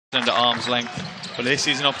Under arm's length, but this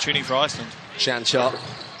is an opportunity for Iceland. Chanchar,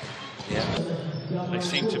 yeah. They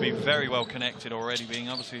seem to be very well connected already, being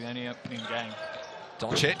obviously the only opening game.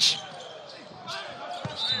 Doncic.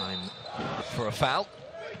 It's time for a foul.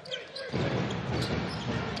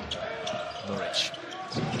 Luric.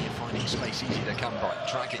 Finding space easy to come by.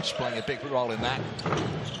 Dragic playing a big role in that.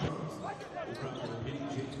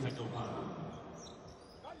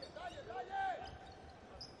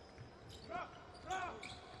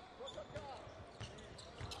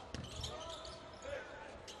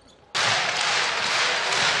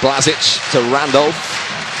 Blazic to Randolph.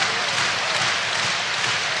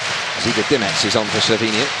 Ziga Dimex is on for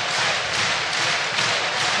Slovenia.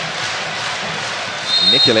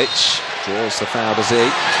 Nikolic draws the foul to Z.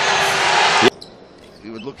 We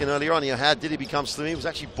were looking earlier on, how did he become Slovenia? He was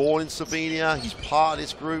actually born in Slovenia. He's part of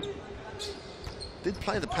this group. Did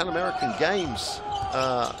play in the Pan American Games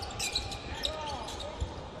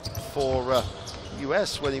for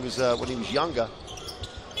US when he was younger.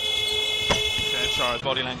 Chanchara's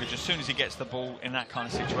body language, as soon as he gets the ball in that kind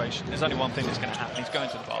of situation, there's only one thing that's going to happen. He's going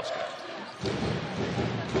to the basket.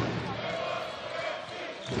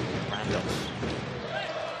 Randolph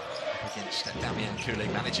against Damian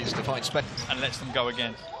Kulik, manages to find space and lets them go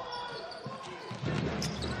again.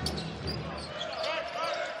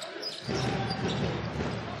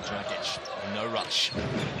 Dragic, no rush.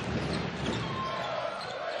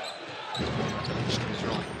 To his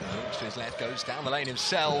right, to his left, goes down the lane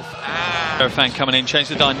himself. Fan coming in, change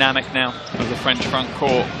the dynamic now of the French front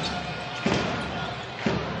court.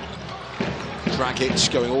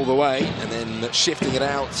 Dragic going all the way and then shifting it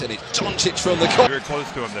out, and it's Doncic from the corner. Very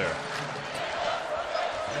close to him there.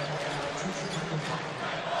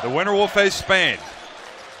 The winner will face Spain.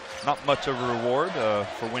 Not much of a reward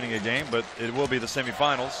for winning a game, but it will be the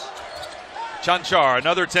semifinals. Chanchar,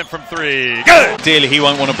 another attempt from three. Good! Ideally, he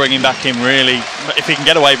won't want to bring him back in, really. If he can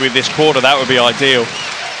get away with this quarter, that would be ideal.